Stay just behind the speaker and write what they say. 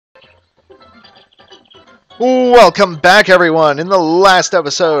Welcome back, everyone. In the last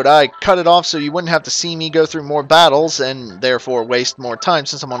episode, I cut it off so you wouldn't have to see me go through more battles and therefore waste more time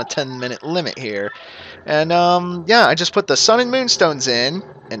since I'm on a 10-minute limit here. And, yeah, I just put the sun and moonstones in,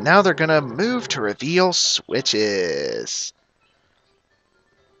 and now they're gonna move to reveal switches.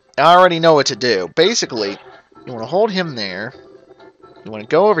 I already know what to do. Basically, you want to hold him there, you want to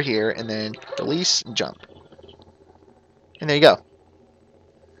go over here, and then release and jump. And there you go.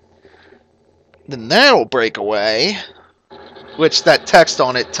 Then that'll break away. Which that text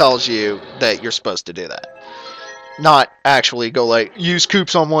on it tells you that you're supposed to do that. Not actually go like, use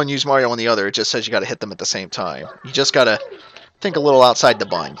Koops on one, use Mario on the other. It just says you gotta hit them at the same time. You just gotta think a little outside the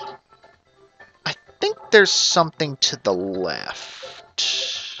bun. I think there's something to the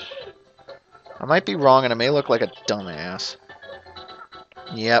left. I might be wrong and I may look like a dumbass.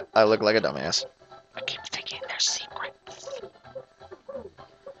 Yep, I look like a dumbass. I keep thinking there's secrets.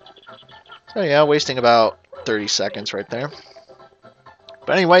 So yeah, wasting about 30 seconds right there.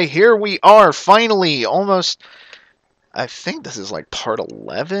 But anyway, here we are, finally, almost, I think this is like part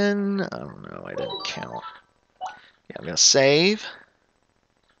 11? I don't know, I didn't count. Yeah, I'm going to save.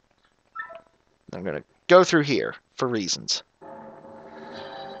 I'm going to go through here, for reasons.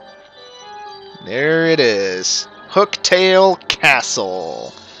 There it is. Hooktail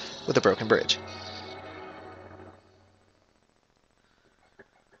Castle, with a broken bridge.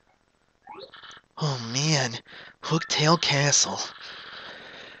 Oh man, Hooktail Castle.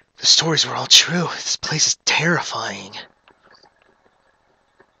 The stories were all true. This place is terrifying.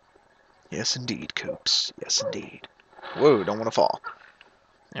 Yes, indeed, Koops. Yes, indeed. Whoa, don't want to fall.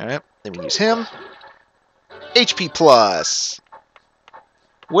 Alright, then we use him. HP plus.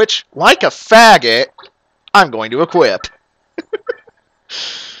 Which, like a faggot, I'm going to equip.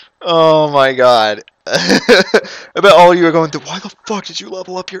 Oh my god. I bet all of you are going through, why the fuck did you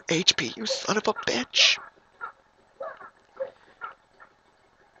level up your HP, you son of a bitch?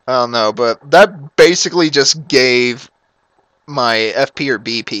 I don't know, but that basically just gave my FP or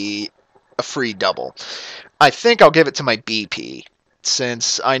BP a free double. I think I'll give it to my BP,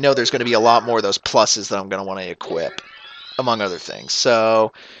 since I know there's going to be a lot more of those pluses that I'm going to want to equip, among other things.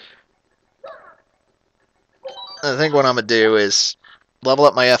 So, I think what I'm going to do is level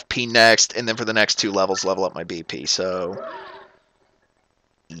up my FP next, and then for the next 2 levels, level up my BP. So,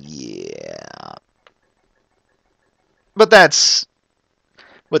 yeah. But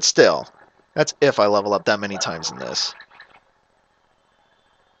still, that's if I level up that many times in this.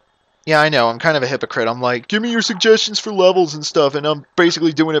 Yeah, I know, I'm kind of a hypocrite. I'm like, give me your suggestions for levels and stuff, and I'm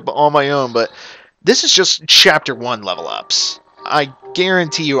basically doing it on my own, but this is just Chapter 1 level ups. I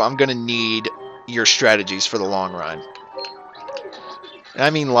guarantee you I'm going to need your strategies for the long run. And I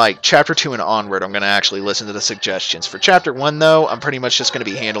mean, like, Chapter 2 and onward, I'm going to actually listen to the suggestions. For Chapter 1, though, I'm pretty much just going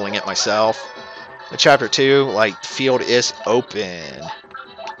to be handling it myself. With Chapter 2, like, the field is open.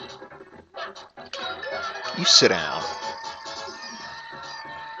 You sit down.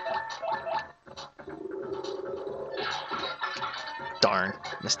 Darn,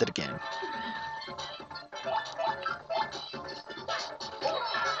 missed it again.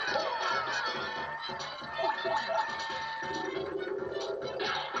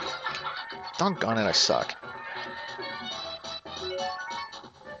 Doggone it, I suck.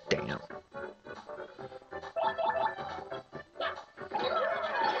 Damn.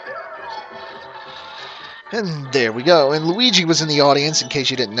 And there we go. And Luigi was in the audience, in case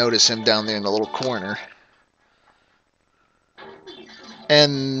you didn't notice him down there in the little corner.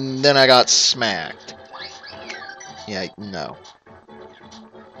 And then I got smacked. Yeah, no.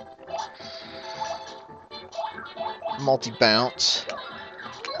 Multi-bounce.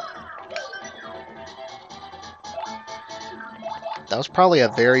 That was probably a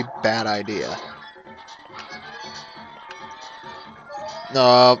very bad idea.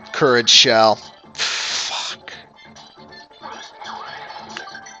 No, courage shell. Fuck.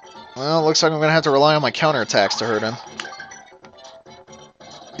 Well, it looks like I'm going to have to rely on my counterattacks to hurt him.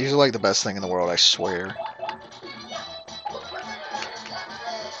 These are like the best thing in the world, I swear.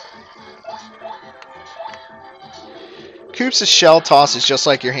 Koops' shell toss is just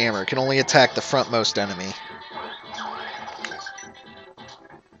like your hammer. It can only attack the frontmost enemy.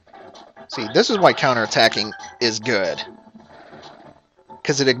 See, this is why counterattacking is good.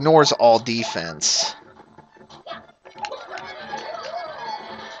 Because it ignores all defense.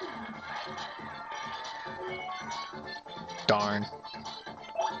 Darn.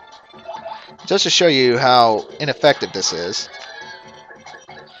 Just to show you how ineffective this is.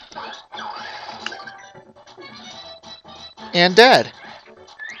 And dead.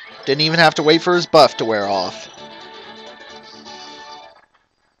 Didn't even have to wait for his buff to wear off.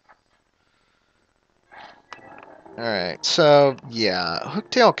 Alright, so, yeah,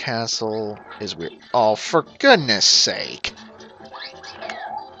 Hooktail Castle is weird. Oh, for goodness sake.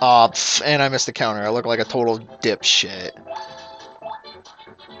 Oh, and I missed the counter. I look like a total dipshit.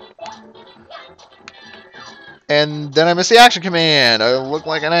 And then I missed the action command. I look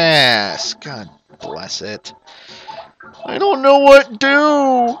like an ass. God bless it. I don't know what to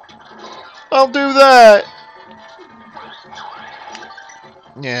do. I'll do that.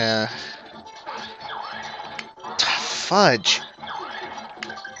 Yeah. Fudge.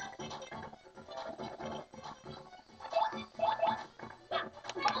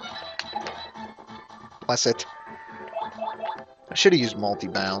 Bless it. I should have used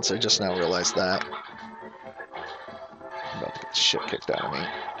multi-bounce. I just now realized that. I'm about to get the shit kicked out of me.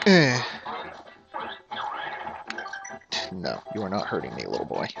 No, you are not hurting me, little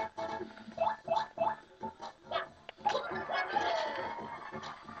boy.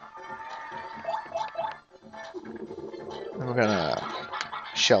 And we're gonna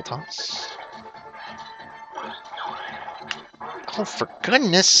shell toss. Oh, for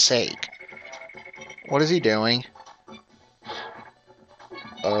goodness sake. What is he doing?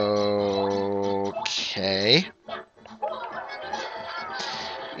 Okay.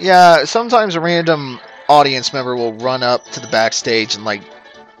 Yeah, sometimes a random audience member will run up to the backstage and, like,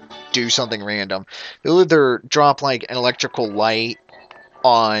 do something random. They'll either drop, like, an electrical light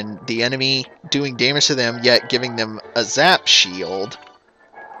on the enemy, doing damage to them, yet giving them a zap shield.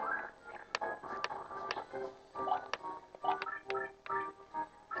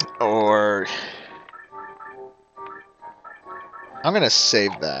 Or... I'm gonna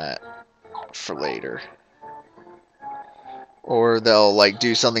save that for later. Or they'll, like,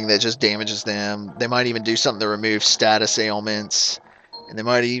 do something that just damages them. They might even do something to remove status ailments. And they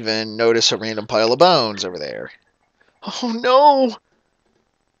might even notice a random pile of bones over there. Oh no!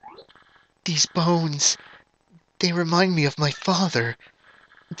 These bones, they remind me of my father.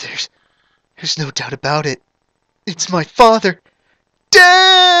 There's no doubt about it. It's my father.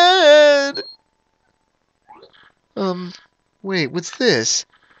 Dad! Wait, what's this?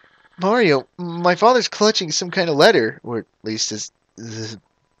 Mario, my father's clutching some kind of letter. Or at least his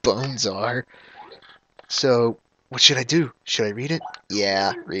bones are. So, what should I do? Should I read it?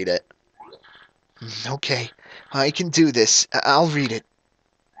 Yeah, read it. Okay, I can do this. I'll read it.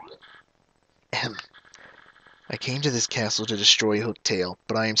 I came to this castle to destroy Hooktail,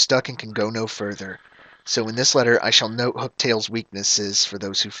 but I am stuck and can go no further. So in this letter I shall note Hooktail's weaknesses for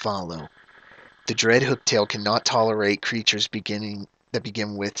those who follow. The dread Hooktail cannot tolerate creatures that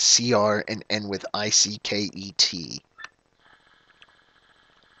begin with CR and end with ICKET.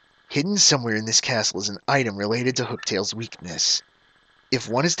 Hidden somewhere in this castle is an item related to Hooktail's weakness. If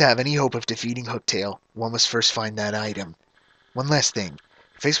one is to have any hope of defeating Hooktail, one must first find that item. One last thing.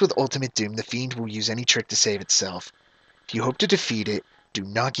 Faced with ultimate doom, the fiend will use any trick to save itself. If you hope to defeat it, do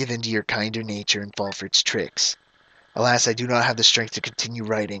not give in to your kinder nature and fall for its tricks. Alas, I do not have the strength to continue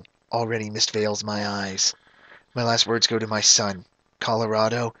writing. Already mist veils my eyes. My last words go to my son.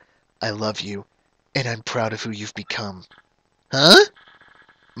 Colorado, I love you, and I'm proud of who you've become. Huh?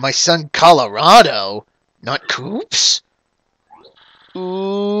 My son Colorado? Not Coops?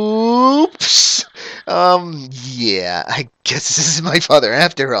 Oops. Yeah, I guess this is my father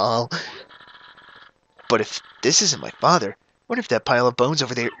after all. But if this isn't my father, what if that pile of bones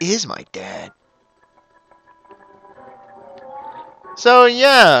over there is my dad? So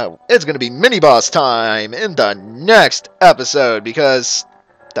yeah, it's gonna be mini-boss time in the next episode, because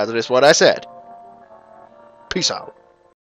that is what I said. Peace out.